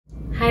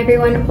Hi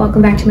everyone,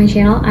 welcome back to my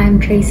channel. I'm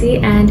Tracy,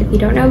 and if you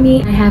don't know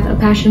me, I have a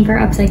passion for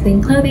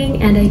upcycling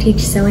clothing and I teach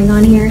sewing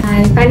on here.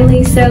 I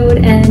finally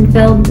sewed and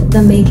filmed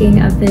the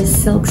making of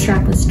this silk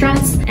strapless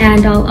dress,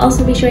 and I'll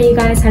also be showing you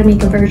guys how to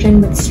make a version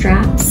with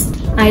straps.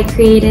 I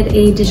created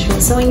a digital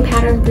sewing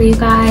pattern for you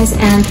guys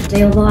and it's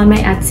available on my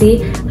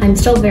Etsy. I'm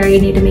still very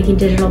new to making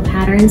digital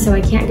patterns, so I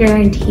can't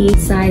guarantee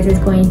size is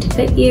going to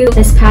fit you.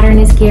 This pattern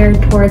is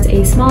geared towards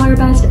a smaller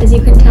bust, as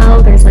you can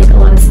tell. There's like a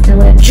lot of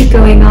spillage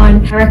going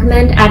on. I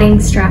recommend adding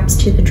straps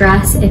to the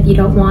dress if you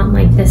don't want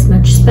like this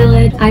much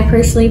spillage. I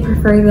personally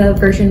prefer the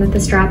version with the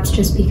straps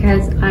just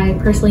because I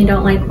personally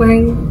don't like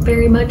wearing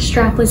very much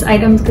strapless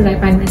items because I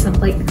find myself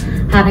like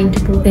having to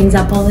pull things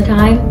up all the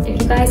time.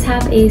 If you guys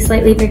have a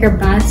slightly bigger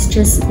bust,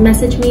 just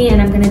message me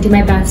and I'm gonna do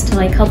my best to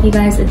like help you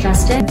guys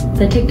adjust it.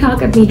 The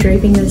TikTok of me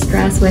draping this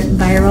dress went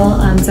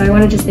viral, so I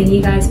want to just thank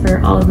you guys for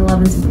all of the love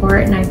and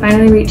support, and I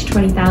finally reached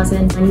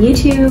 20,000 on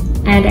YouTube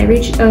and I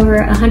reached over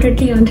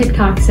 100K on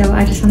TikTok, so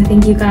I just want to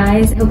thank you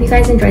guys. I hope you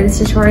guys enjoyed this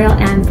tutorial,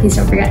 and please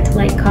don't forget to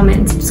like, comment,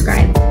 and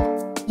subscribe.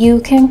 You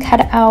can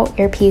cut out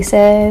your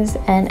pieces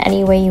in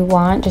any way you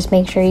want. Just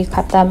make sure you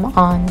cut them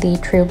on the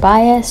true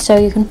bias. So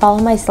you can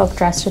follow my silk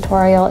dress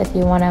tutorial if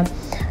you want to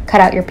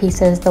cut out your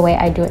pieces the way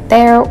I do it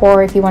there,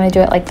 or if you want to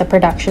do it like the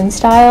production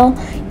style,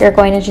 you're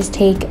going to just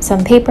take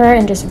some paper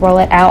and just roll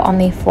it out on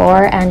the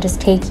floor, and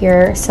just take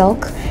your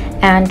silk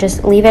and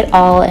just leave it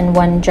all in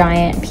one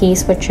giant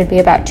piece, which should be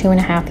about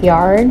 2.5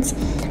 yards.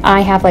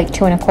 I have like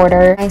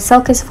 2.25. My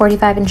silk is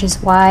 45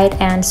 inches wide,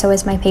 and so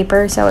is my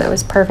paper, so it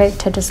was perfect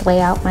to just lay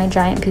out my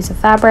giant piece of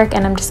fabric.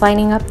 And I'm just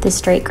lining up the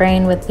straight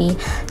grain with the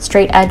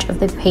straight edge of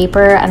the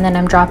paper, and then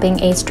I'm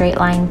dropping a straight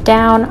line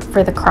down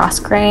for the cross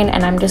grain,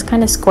 and I'm just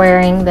kind of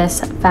squaring this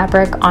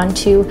fabric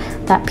onto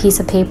that piece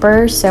of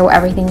paper so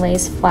everything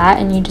lays flat,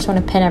 and you just want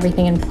to pin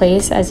everything in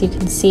place. As you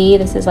can see,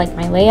 this is like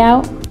my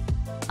layout.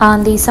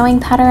 On the sewing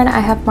pattern, I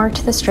have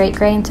marked the straight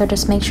grain, so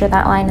just make sure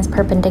that line is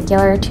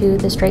perpendicular to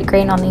the straight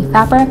grain on the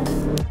fabric.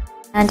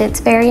 And it's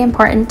very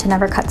important to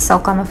never cut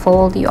silk on the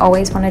fold. You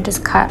always want to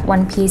just cut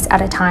one piece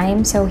at a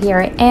time. So here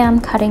I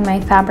am cutting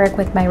my fabric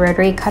with my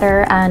rotary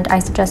cutter, and I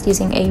suggest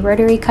using a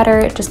rotary cutter.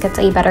 It just gets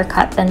a better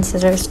cut than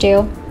scissors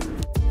do.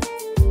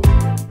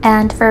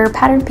 And for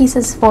pattern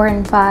pieces 4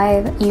 and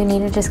 5, you need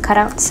to just cut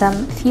out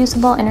some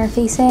fusible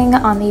interfacing.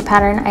 On the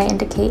pattern, I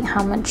indicate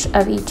how much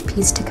of each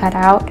piece to cut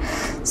out.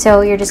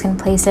 So you're just going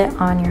to place it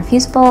on your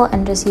fusible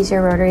and just use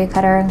your rotary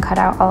cutter and cut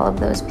out all of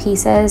those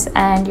pieces.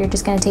 And you're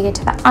just going to take it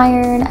to the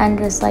iron and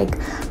just like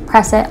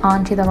press it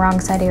onto the wrong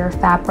side of your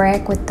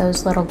fabric with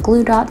those little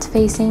glue dots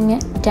facing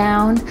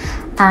down.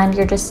 And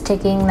you're just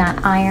sticking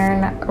that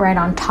iron right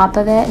on top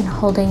of it and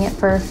holding it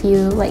for a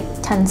few, like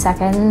 10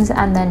 seconds,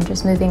 and then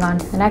just moving on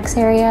to the next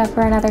area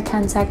for another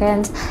 10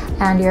 seconds.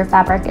 And your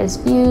fabric is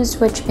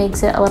fused, which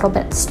makes it a little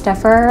bit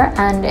stiffer,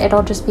 and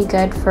it'll just be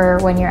good for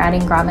when you're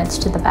adding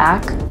grommets to the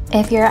back.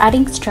 If you're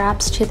adding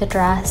straps to the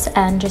dress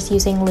and just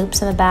using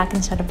loops in the back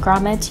instead of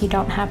grommets, you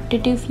don't have to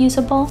do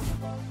fusible.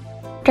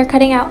 After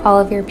cutting out all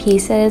of your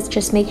pieces,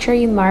 just make sure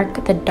you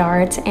mark the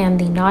darts and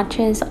the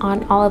notches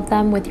on all of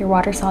them with your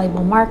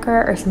water-soluble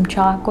marker or some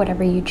chalk,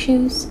 whatever you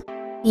choose.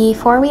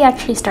 Before we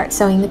actually start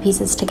sewing the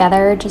pieces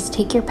together, just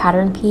take your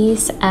pattern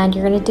piece and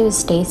you're going to do a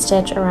stay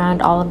stitch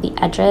around all of the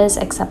edges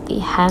except the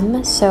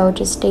hem. So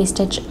just stay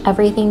stitch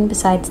everything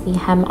besides the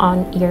hem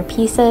on your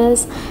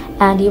pieces,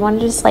 and you want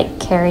to just like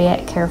carry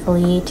it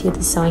carefully to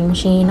the sewing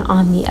machine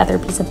on the other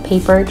piece of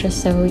paper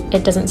just so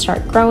it doesn't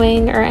start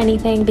growing or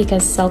anything,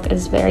 because silk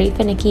is very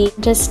finicky.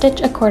 Just stitch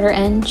 1/4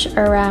 inch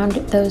around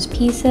those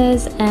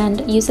pieces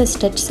and use a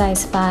stitch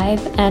size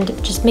 5, and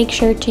just make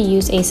sure to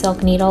use a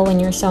silk needle when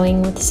you're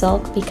sewing with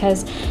silk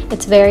because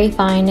it's very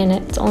fine and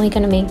it's only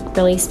going to make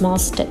really small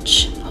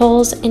stitch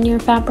holes in your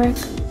fabric.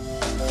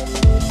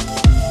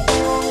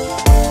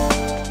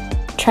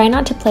 Try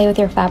not to play with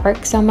your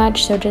fabric so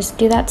much, so just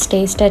do that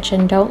stay stitch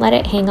and don't let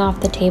it hang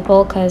off the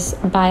table because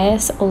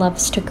bias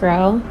loves to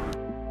grow.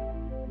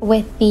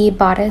 With the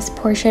bodice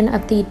portion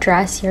of the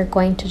dress, you're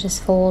going to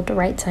just fold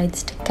right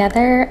sides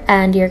together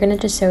and you're going to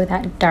just sew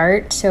that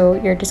dart. So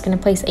you're just going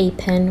to place a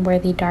pin where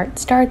the dart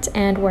starts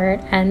and where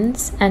it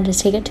ends, and just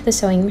take it to the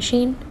sewing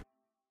machine.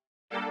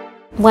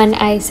 When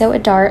I sew a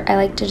dart, I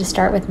like to just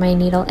start with my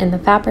needle in the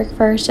fabric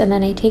first, and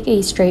then I take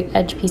a straight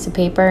edge piece of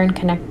paper and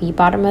connect the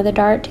bottom of the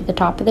dart to the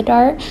top of the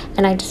dart,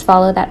 and I just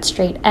follow that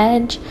straight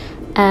edge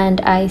and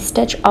I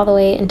stitch all the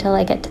way until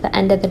I get to the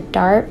end of the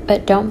dart,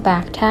 but don't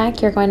back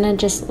tack. You're going to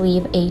just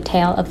leave a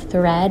tail of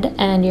thread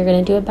and you're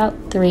going to do about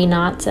 3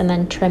 knots and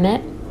then trim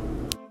it.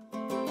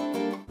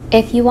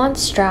 If you want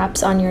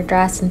straps on your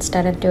dress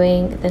instead of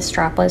doing the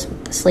strapless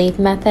with the sleeve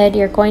method,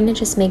 you're going to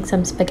just make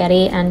some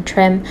spaghetti and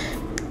trim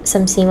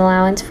some seam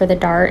allowance for the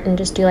dart and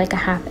just do like a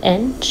 1/2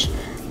 inch.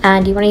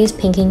 And you want to use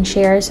pinking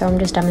shears, so I'm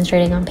just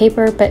demonstrating on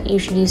paper, but you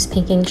should use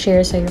pinking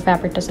shears so your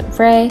fabric doesn't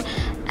fray.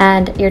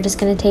 And you're just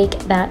going to take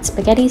that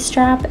spaghetti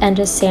strap and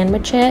just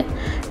sandwich it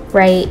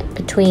right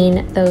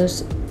between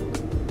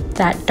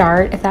that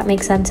dart, if that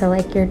makes sense. So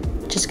like you're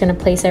just going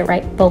to place it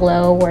right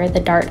below where the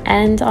dart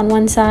ends on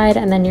one side,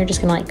 and then you're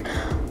just going to like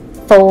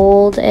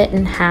fold it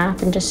in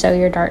half and just sew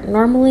your dart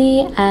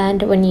normally,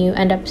 and when you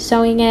end up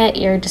sewing it,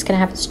 you're just gonna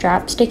have the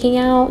strap sticking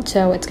out,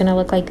 so it's gonna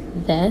look like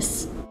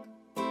this.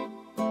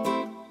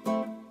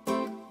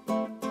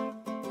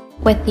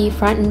 With the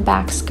front and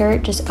back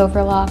skirt, just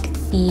overlock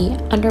the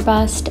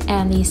underbust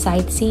and the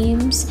side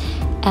seams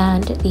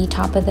and the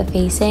top of the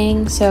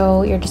facing.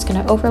 So you're just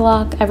going to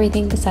overlock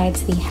everything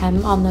besides the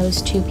hem on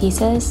those two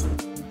pieces.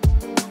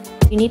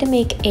 You need to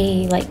make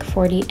a like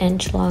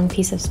 40-inch long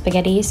piece of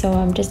spaghetti, so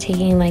I'm just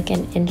taking like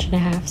an 1.5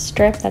 inch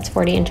strip that's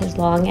 40 inches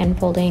long and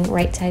folding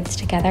right sides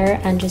together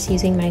and just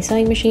using my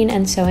sewing machine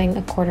and sewing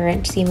a 1/4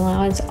 inch seam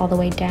allowance all the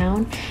way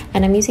down.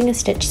 And I'm using a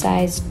stitch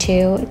size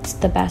 2. It's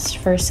the best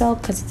for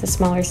silk because it's a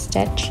smaller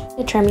stitch.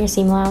 To trim your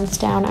seam allowance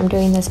down, I'm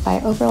doing this by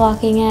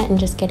overlocking it and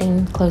just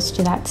getting close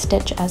to that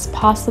stitch as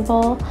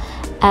possible.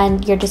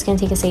 And you're just going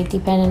to take a safety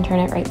pin and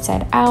turn it right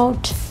side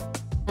out.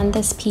 And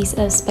this piece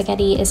of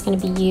spaghetti is going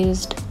to be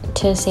used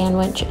to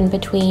sandwich in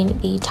between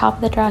the top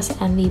of the dress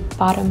and the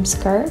bottom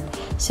skirt,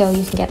 so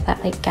you can get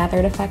that like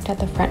gathered effect at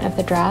the front of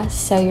the dress.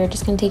 So you're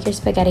just going to take your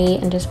spaghetti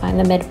and just find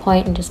the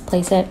midpoint and just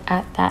place it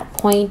at that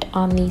point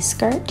on the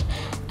skirt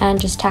and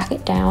just tack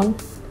it down.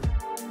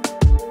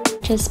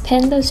 Just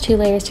pin those 2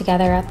 layers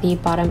together at the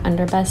bottom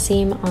underbust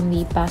seam on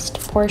the bust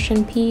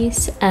portion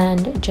piece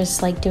and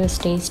just like do a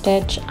stay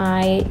stitch.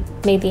 I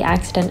made the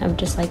accident of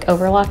just like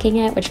overlocking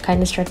it, which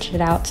kind of stretched it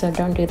out, so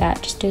don't do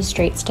that, just do a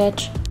straight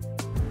stitch.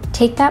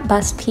 Take that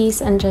bust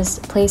piece and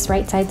just place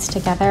right sides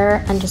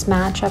together and just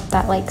match up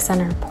that like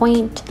center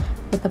point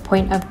with the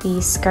point of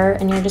the skirt,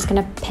 and you're just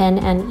going to pin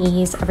and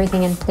ease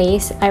everything in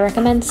place. I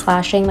recommend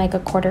slashing like a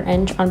 1/4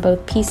 inch on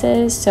both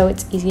pieces so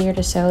it's easier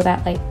to sew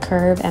that like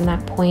curve and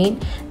that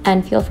point.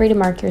 And feel free to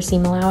mark your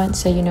seam allowance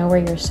so you know where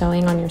you're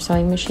sewing on your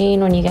sewing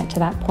machine. When you get to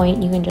that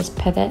point, you can just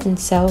pivot and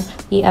sew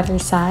the other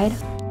side.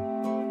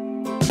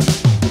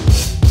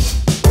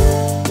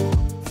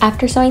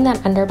 After sewing that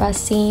underbust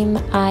seam,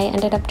 I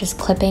ended up just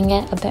clipping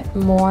it a bit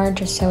more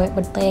just so it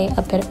would lay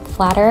a bit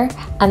flatter,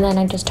 and then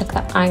I just took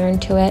the iron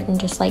to it and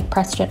just like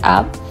pressed it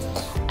up,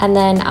 and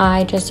then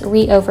I just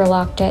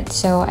re-overlocked it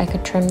so I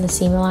could trim the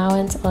seam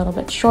allowance a little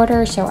bit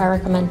shorter. So I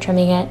recommend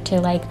trimming it to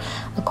like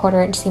a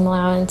 1/4 inch seam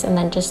allowance and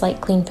then just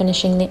like clean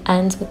finishing the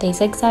ends with a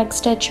zigzag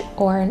stitch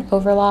or an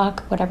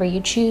overlock, whatever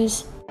you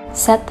choose.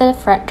 Set the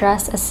front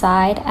dress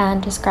aside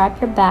and just grab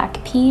your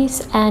back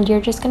piece, and you're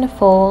just going to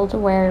fold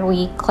where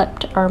we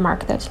clipped or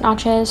marked those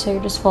notches. So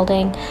you're just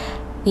folding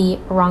the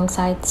wrong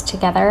sides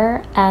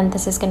together, and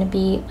this is going to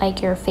be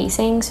like your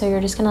facing. So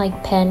you're just going to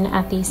like pin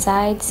at the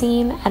side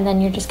seam, and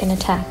then you're just going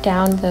to tack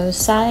down those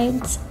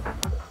sides.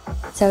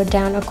 So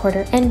down a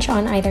 1/4 inch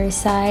on either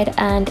side,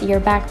 and your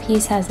back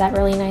piece has that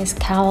really nice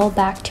cowl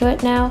back to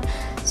it now.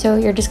 So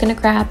you're just going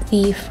to grab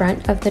the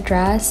front of the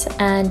dress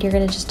and you're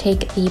going to just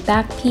take the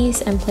back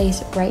piece and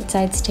place right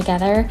sides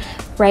together.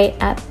 Right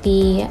at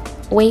the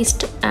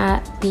waist at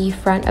the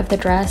front of the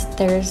dress,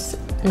 there's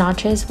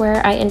notches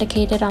where I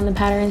indicated on the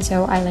pattern,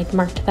 so I like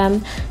marked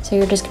them. So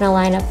you're just going to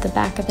line up the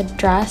back of the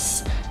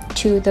dress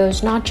to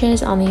those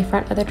notches on the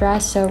front of the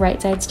dress, so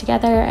right sides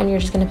together, and you're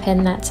just going to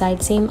pin that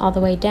side seam all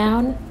the way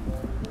down.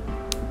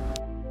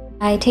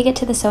 I take it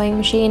to the sewing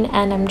machine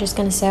and I'm just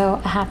going to sew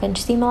a 1/2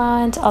 inch seam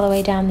allowance all the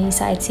way down the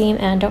side seam,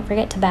 and don't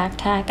forget to back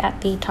tack at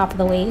the top of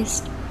the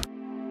waist.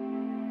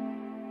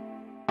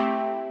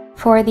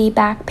 For the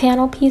back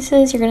panel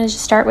pieces, you're going to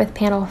just start with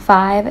panel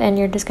 5, and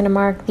you're just going to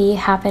mark the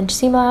 1/2 inch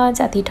seam allowance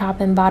at the top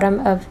and bottom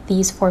of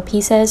these 4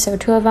 pieces. So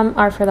 2 of them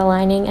are for the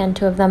lining and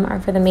 2 of them are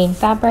for the main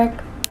fabric.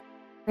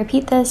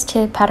 Repeat this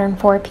to pattern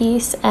 4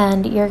 piece,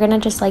 and you're going to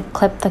just like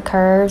clip the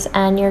curves,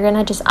 and you're going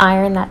to just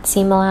iron that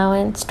seam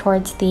allowance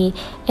towards the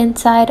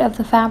inside of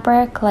the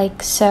fabric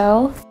like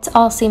so.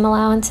 All seam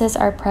allowances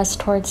are pressed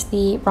towards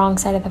the wrong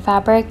side of the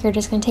fabric. You're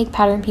just going to take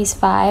pattern piece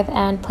 5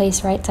 and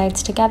place right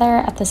sides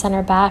together at the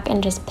center back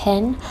and just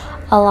pin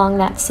along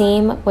that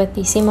seam with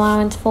the seam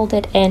allowance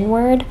folded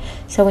inward.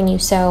 So when you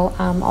sew,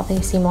 all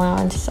the seam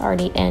allowance is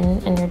already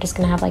in, and you're just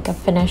going to have like a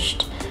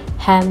finished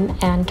hem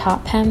and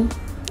top hem.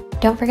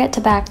 Don't forget to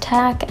back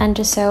tack and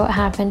just sew a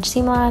 1/2 inch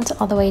seam allowance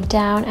all the way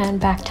down and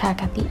back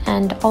tack at the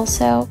end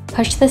also.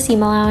 Push the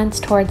seam allowance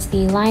towards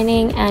the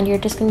lining, and you're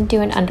just going to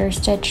do an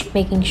understitch,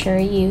 making sure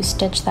you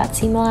stitch that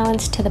seam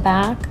allowance to the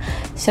back.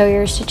 So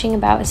you're stitching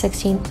about a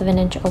 1/16 of an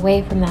inch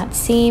away from that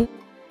seam.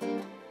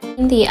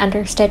 The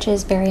understitch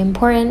is very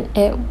important.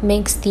 It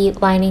makes the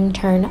lining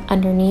turn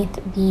underneath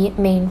the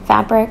main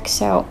fabric,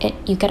 so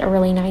you get a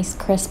really nice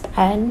crisp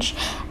edge.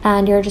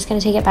 And you're just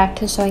going to take it back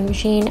to the sewing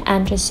machine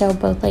and just sew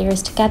both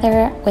layers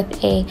together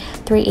with a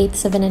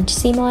 3/8 of an inch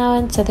seam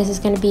allowance. So this is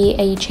going to be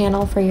a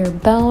channel for your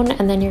bone,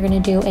 and then you're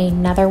going to do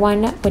another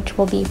one which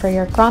will be for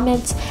your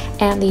grommets,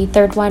 and the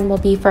third one will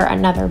be for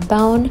another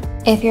bone.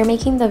 If you're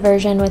making the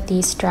version with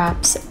these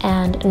straps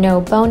and no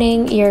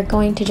boning, you're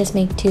going to just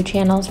make 2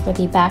 channels for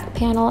the back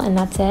panel, and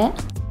that's it.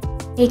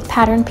 Take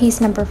pattern piece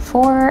number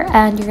 4,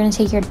 and you're going to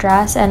take your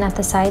dress, and at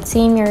the side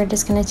seam you're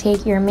just going to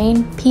take your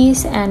main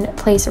piece and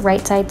place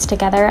right sides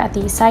together at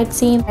the side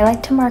seam. I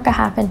like to mark a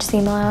 1/2 inch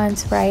seam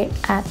allowance right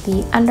at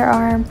the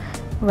underarm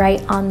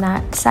right on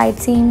that side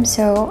seam,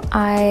 so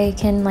I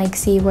can like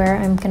see where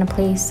I'm gonna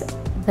place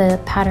the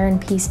pattern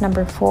piece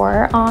number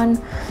 4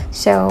 on,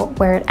 so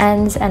where it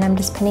ends, and I'm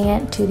just pinning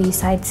it to the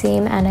side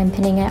seam, and I'm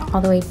pinning it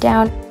all the way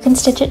down. You can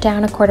stitch it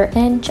down 1/4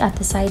 inch at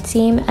the side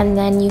seam, and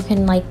then you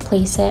can like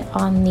place it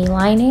on the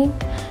lining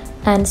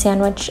and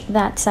sandwich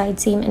that side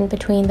seam in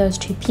between those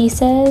 2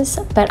 pieces,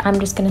 but I'm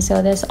just gonna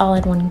sew this all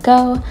in one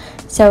go.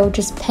 So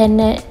just pin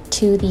it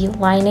to the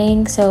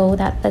lining so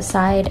that the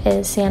side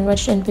is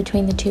sandwiched in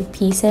between the 2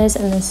 pieces,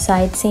 and the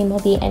side seam will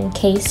be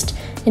encased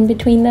in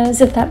between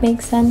those, if that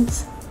makes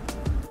sense.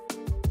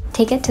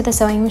 Take it to the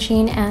sewing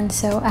machine and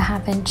sew a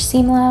 1/2 inch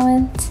seam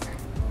allowance,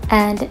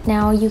 and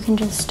now you can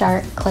just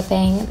start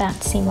clipping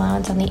that seam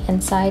allowance on the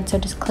inside. So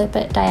just clip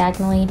it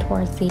diagonally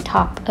towards the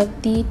top of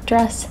the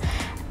dress,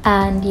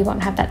 and you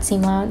won't have that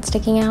seam allowance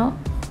sticking out.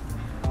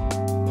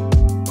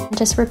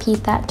 Just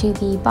repeat that to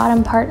the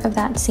bottom part of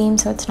that seam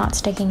so it's not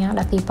sticking out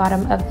at the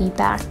bottom of the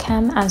back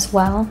hem as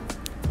well.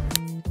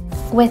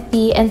 With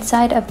the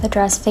inside of the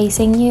dress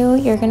facing you,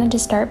 you're going to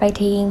just start by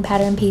taking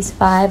pattern piece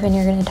 5 and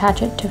you're going to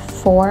attach it to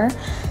 4.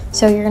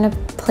 So you're going to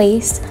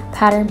place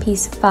pattern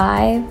piece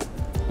 5,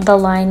 the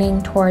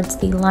lining towards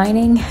the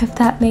lining, if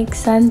that makes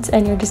sense,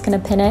 and you're just going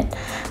to pin it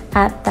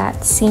at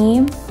that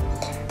seam.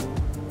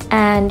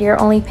 And you're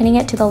only pinning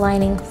it to the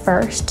lining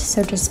first,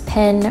 so just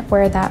pin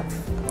where that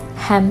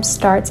hem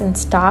starts and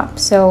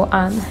stops. So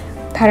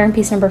pattern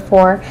piece number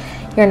 4,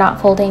 you're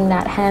not folding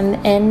that hem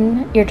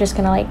in, you're just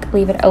gonna like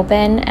leave it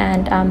open,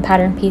 and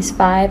pattern piece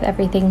 5,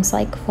 everything's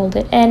like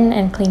folded in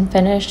and clean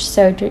finished,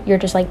 so you're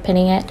just like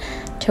pinning it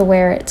to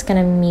where it's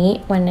gonna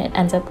meet when it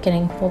ends up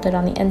getting folded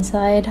on the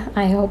inside.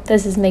 I hope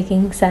this is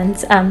making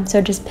sense. So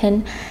just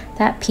pin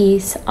that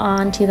piece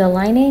onto the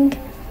lining.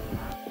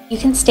 You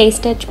can stay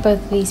stitch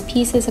both of these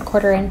pieces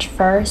 1/4 inch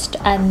first,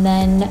 and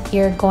then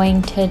you're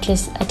going to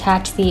just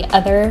attach the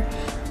other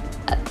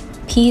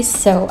piece.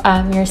 So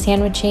you're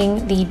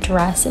sandwiching the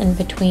dress in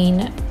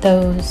between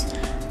those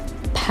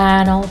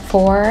panel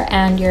 4,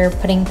 and you're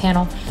putting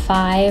panel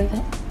 5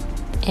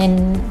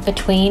 in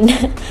between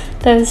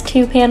those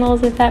 2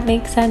 panels, if that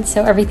makes sense.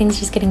 So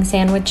everything's just getting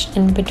sandwiched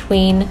in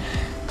between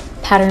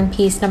pattern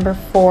piece number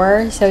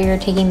 4. So you're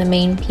taking the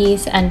main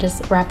piece and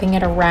just wrapping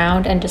it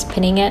around and just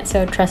pinning it.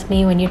 So trust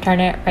me, when you turn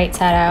it right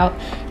side out,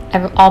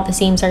 all the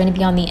seams are going to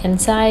be on the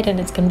inside and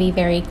it's going to be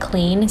very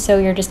clean. So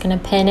you're just going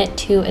to pin it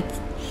to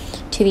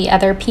the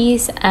other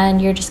piece,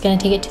 and you're just going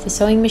to take it to the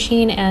sewing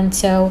machine and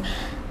sew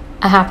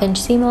a 1/2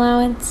 inch seam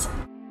allowance.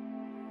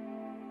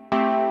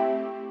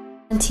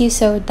 Once you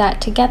sewed that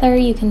together,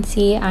 you can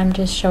see I'm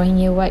just showing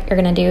you what you're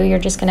going to do. You're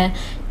just going to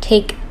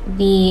take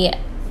the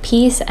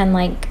piece and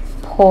like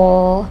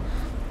pull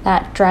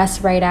that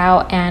dress right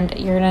out, and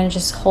you're going to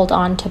just hold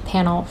on to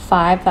panel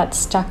 5 that's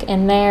stuck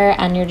in there,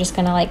 and you're just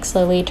going to like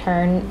slowly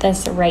turn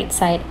this right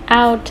side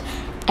out,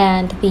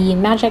 and the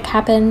magic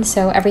happens.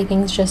 So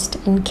everything's just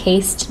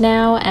encased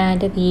now,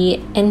 and the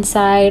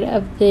inside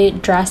of the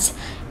dress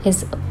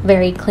is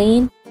very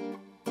clean.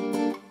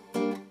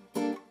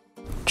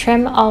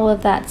 Trim all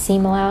of that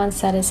seam allowance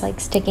that is like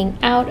sticking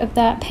out of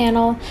that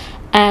panel,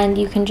 and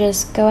you can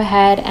just go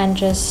ahead and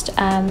just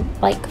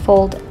like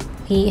fold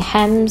the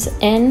hems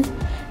in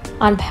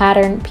on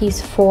pattern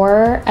piece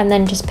 4, and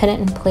then just pin it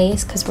in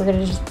place because we're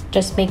going to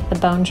just make the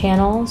bone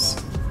channels.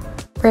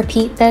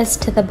 Repeat this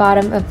to the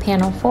bottom of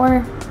panel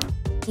 4.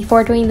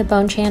 Before doing the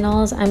bone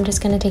channels, I'm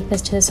just going to take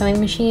this to the sewing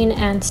machine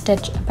and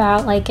stitch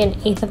about like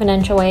 1/8 of an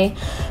inch away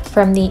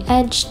from the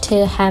edge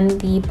to hem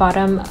the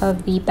bottom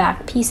of the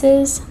back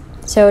pieces.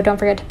 So don't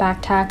forget to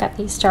back tack at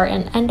the start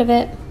and end of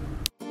it.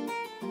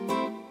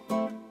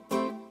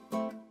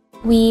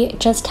 We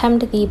just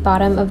hemmed the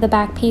bottom of the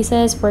back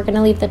pieces. We're going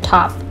to leave the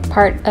top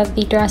part of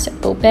the dress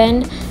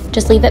open.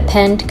 Just leave it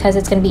pinned because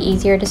it's going to be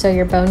easier to sew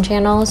your bone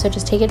channel. So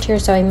just take it to your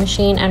sewing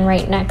machine, and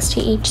right next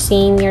to each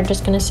seam you're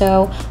just going to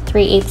sew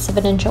 3/8 of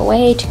an inch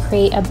away to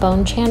create a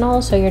bone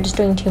channel. So you're just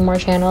doing 2 more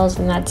channels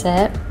and that's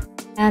it.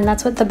 And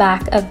that's what the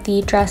back of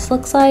the dress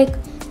looks like.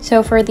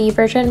 So for the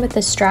version with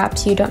the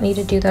straps, you don't need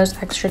to do those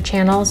extra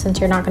channels since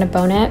you're not going to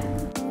bone it.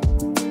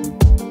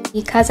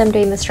 Because I'm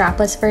doing the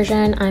strapless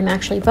version, I'm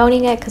actually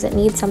boning it because it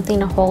needs something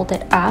to hold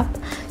it up.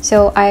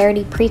 So I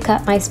already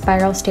pre-cut my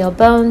spiral steel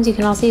bones. You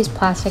can also use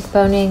plastic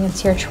boning,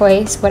 it's your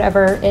choice,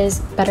 whatever is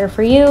better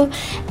for you.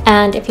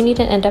 And if you need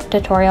an in-depth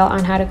tutorial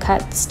on how to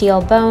cut steel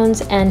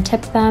bones and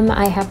tip them,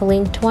 I have a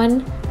linked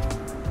one.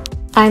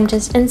 I'm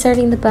just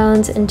inserting the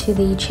bones into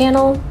the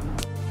channel.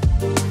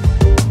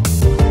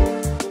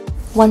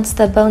 Once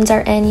the bones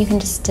are in, you can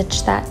just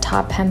stitch that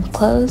top hem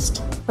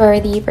closed. For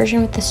the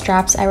version with the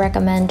straps, I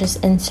recommend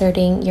just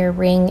inserting your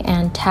ring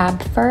and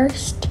tab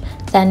first,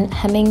 then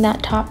hemming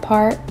that top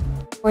part.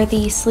 For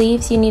the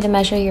sleeves, you need to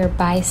measure your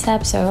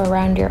bicep, so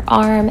around your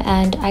arm,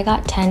 and I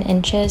got 10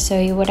 inches,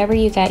 so whatever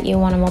you get, you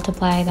want to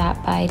multiply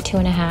that by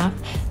 2.5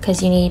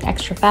 because you need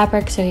extra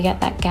fabric so you get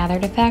that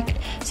gathered effect.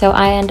 So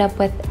I end up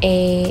with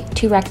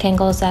 2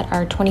 rectangles that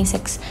are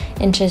 26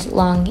 inches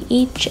long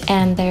each,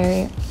 and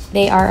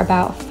they are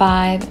about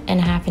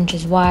 5.5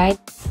 inches wide.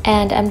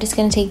 And I'm just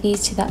going to take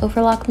these to the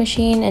overlock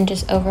machine and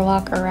just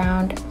overlock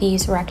around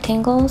these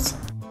rectangles.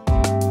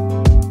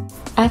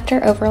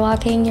 After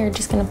overlocking, you're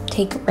just going to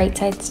take right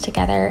sides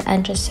together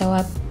and just sew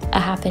up a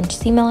 1/2 inch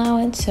seam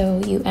allowance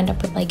so you end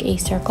up with like a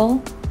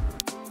circle.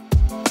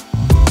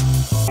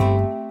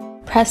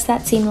 Press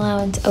that seam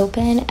allowance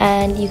open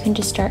and you can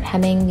just start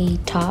hemming the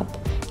top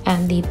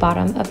and the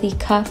bottom of the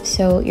cuff.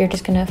 So you're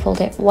just going to fold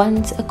it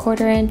once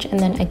 1/4 inch and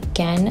then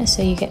again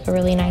so you get a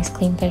really nice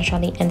clean finish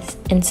on the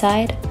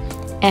inside.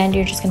 And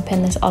you're just going to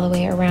pin this all the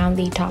way around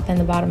the top and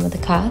the bottom of the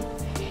cuff.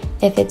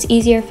 If it's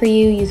easier for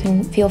you, you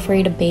can feel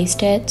free to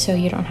baste it so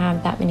you don't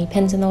have that many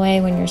pins in the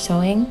way when you're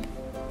sewing.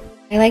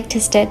 I like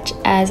to stitch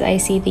as I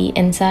see the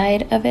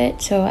inside of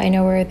it, so I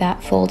know where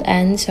that fold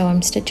ends. So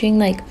I'm stitching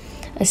like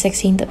a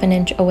 1/16 of an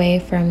inch away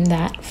from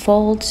that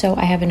fold so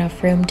I have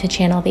enough room to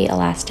channel the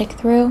elastic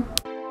through.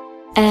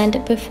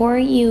 And before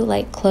you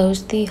like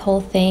close the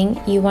whole thing,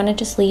 you want to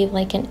just leave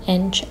like 1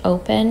 inch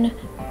open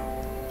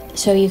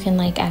so you can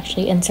like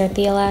actually insert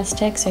the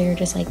elastic. So you're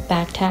just like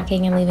back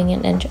tacking and leaving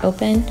 1 inch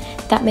open,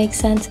 if that makes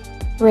sense.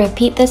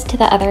 Repeat this to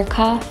the other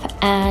cuff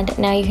and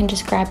now you can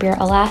just grab your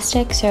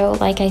elastic. So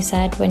like I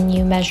said, when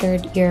you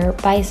measured your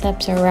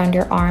biceps or around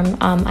your arm,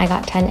 I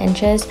got 10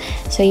 inches.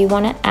 So you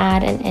want to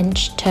add 1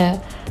 inch to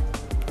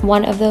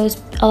one of those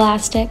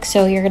elastics.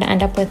 So you're going to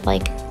end up with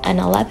like an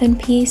 11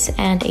 piece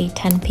and a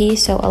 10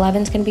 piece. So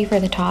 11 is going to be for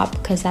the top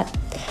because that's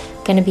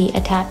going to be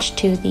attached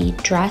to the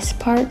dress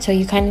part. So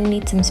you kind of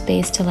need some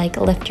space to like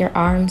lift your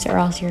arms or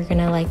else you're going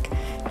to like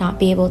not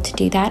be able to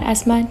do that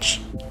as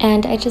much.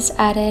 And I just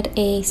added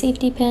a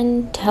safety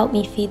pin to help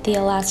me feed the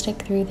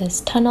elastic through this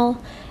tunnel.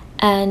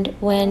 And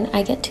when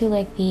I get to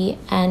like the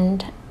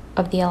end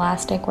of the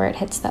elastic where it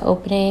hits the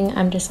opening,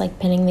 I'm just like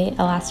pinning the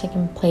elastic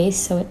in place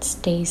so it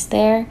stays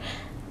there.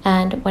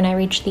 And when I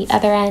reach the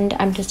other end,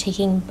 I'm just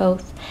taking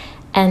both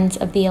ends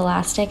of the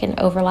elastic and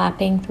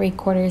overlapping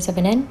 3/4 of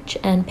an inch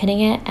and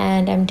pinning it,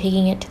 and I'm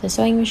taking it to the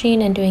sewing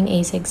machine and doing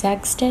a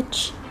zigzag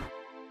stitch.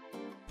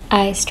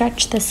 I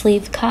stretch the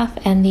sleeve cuff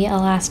and the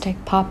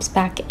elastic pops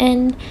back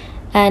in,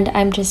 and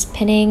I'm just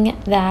pinning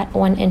that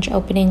 1 inch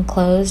opening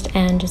closed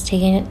and just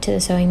taking it to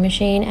the sewing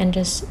machine and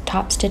just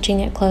top stitching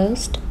it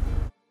closed.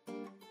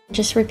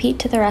 Just repeat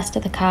to the rest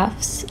of the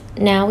cuffs.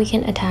 Now we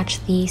can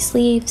attach the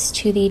sleeves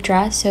to the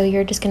dress. So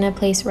you're just going to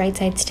place right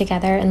sides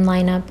together and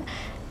line up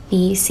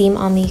the seam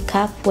on the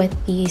cuff with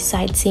the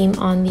side seam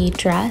on the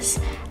dress,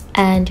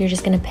 and you're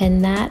just going to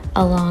pin that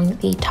along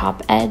the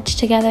top edge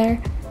together.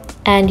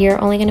 And you're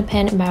only going to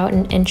pin about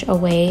 1 inch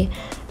away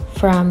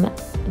from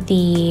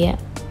the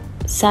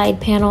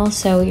side panel,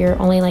 so you're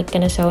only like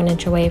going to sew 1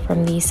 inch away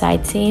from the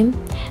side seam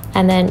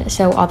and then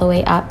sew all the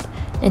way up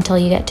until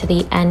you get to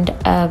the end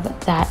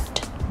of that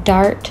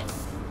dart.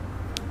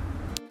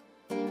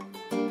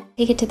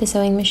 Take it to the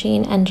sewing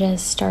machine and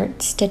just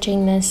start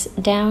stitching this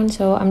down.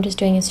 So I'm just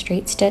doing a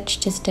straight stitch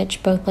to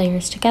stitch both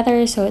layers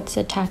together so it's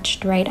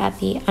attached right at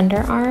the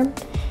underarm.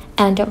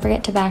 And don't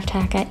forget to back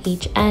tack at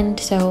each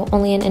end, so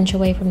only 1 inch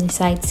away from the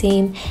side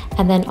seam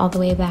and then all the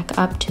way back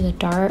up to the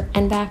dart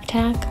and back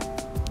tack.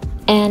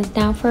 And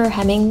now for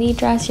hemming the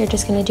dress, you're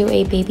just going to do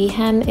a baby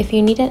hem. If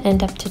you need an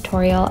in-depth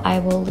tutorial, I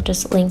will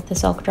just link the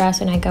silk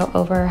dress and I go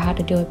over how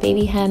to do a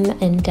baby hem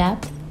in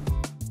depth.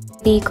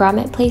 The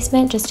grommet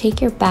placement, just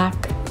take your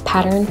back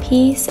pattern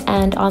piece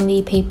and on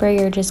the paper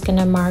you're just going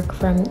to mark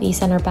from the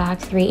center back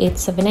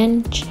 3/8 of an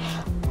inch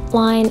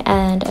line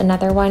and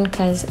another one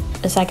because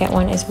the second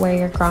one is where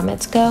your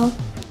grommets go.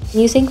 I'm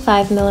using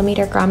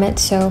 5mm grommets,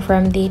 so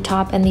from the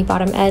top and the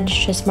bottom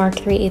edge just mark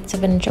 3/8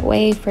 of an inch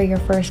away for your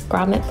first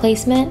grommet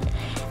placement,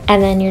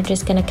 and then you're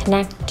just going to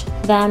connect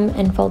them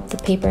and fold the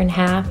paper in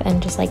half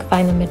and just like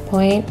find the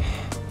midpoint,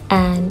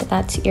 and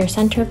that's your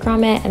center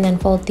grommet, and then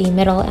fold the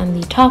middle and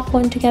the top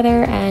one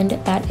together and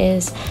that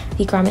is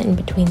the grommet in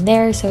between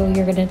there. So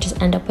you're going to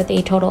just end up with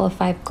a total of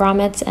 5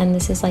 grommets, and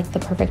this is like the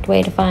perfect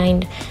way to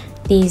find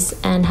these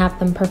and have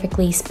them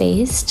perfectly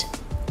spaced.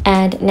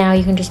 And now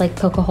you can just like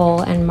poke a hole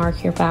and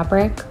mark your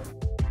fabric.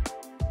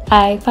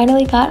 I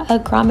finally got a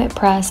grommet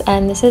press,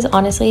 and this is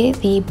honestly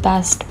the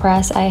best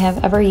press I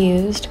have ever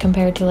used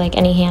compared to like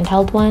any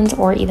handheld ones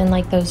or even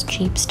like those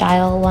cheap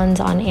style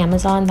ones on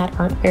Amazon that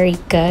aren't very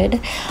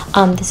good.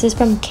 This is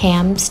from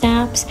Cam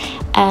Snaps,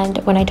 and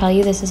when I tell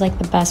you this is like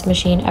the best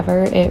machine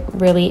ever, it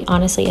really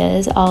honestly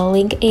is. I'll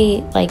link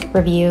a like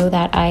review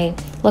that I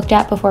looked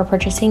at before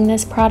purchasing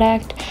this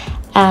product,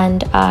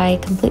 and I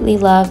completely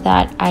love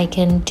that I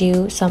can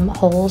do some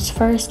holes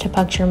first to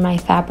puncture my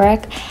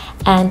fabric,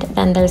 and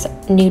then there's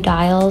new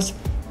dials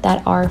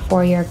that are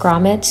for your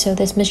grommets. So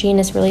this machine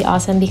is really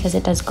awesome because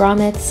it does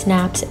grommets,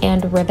 snaps,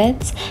 and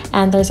rivets,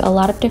 and there's a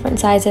lot of different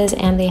sizes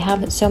and they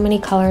have so many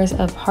colors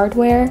of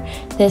hardware.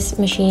 This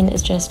machine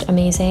is just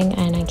amazing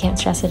and I can't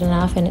stress it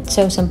enough, and it's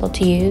so simple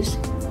to use.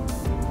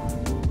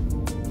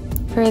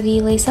 For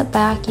the lace-up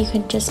back, you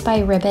could just buy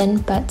ribbon,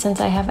 but since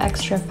I have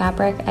extra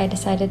fabric, I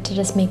decided to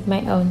just make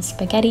my own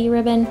spaghetti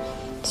ribbon.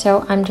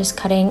 So I'm just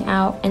cutting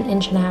out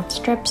 1.5-inch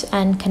strips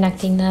and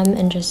connecting them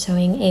and just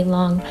sewing a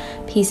long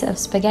piece of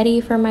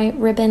spaghetti for my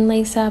ribbon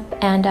lace up,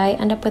 and I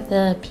end up with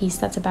a piece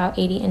that's about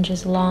 80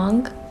 inches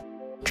long.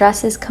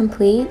 Dress is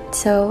complete,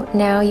 so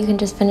now you can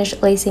just finish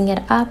lacing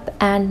it up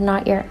and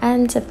knot your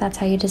ends if that's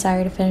how you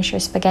desire to finish your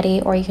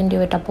spaghetti, or you can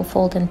do a double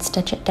fold and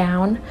stitch it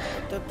down.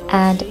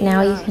 And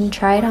now you can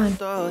try it on.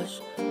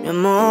 Mi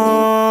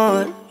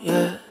amor,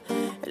 yeah.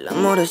 El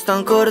amor es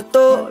tan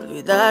corto,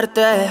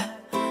 olvidarte.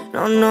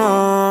 No,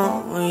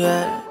 no,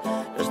 yeah.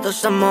 Los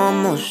dos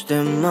amamos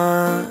de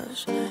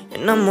más.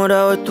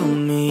 Enamorado de tu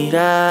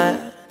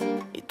mirar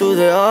y tú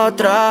de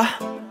otra.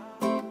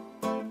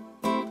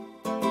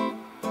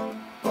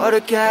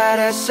 Porque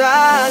eres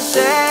así,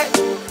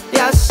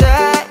 ya sé,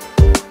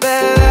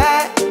 bebé.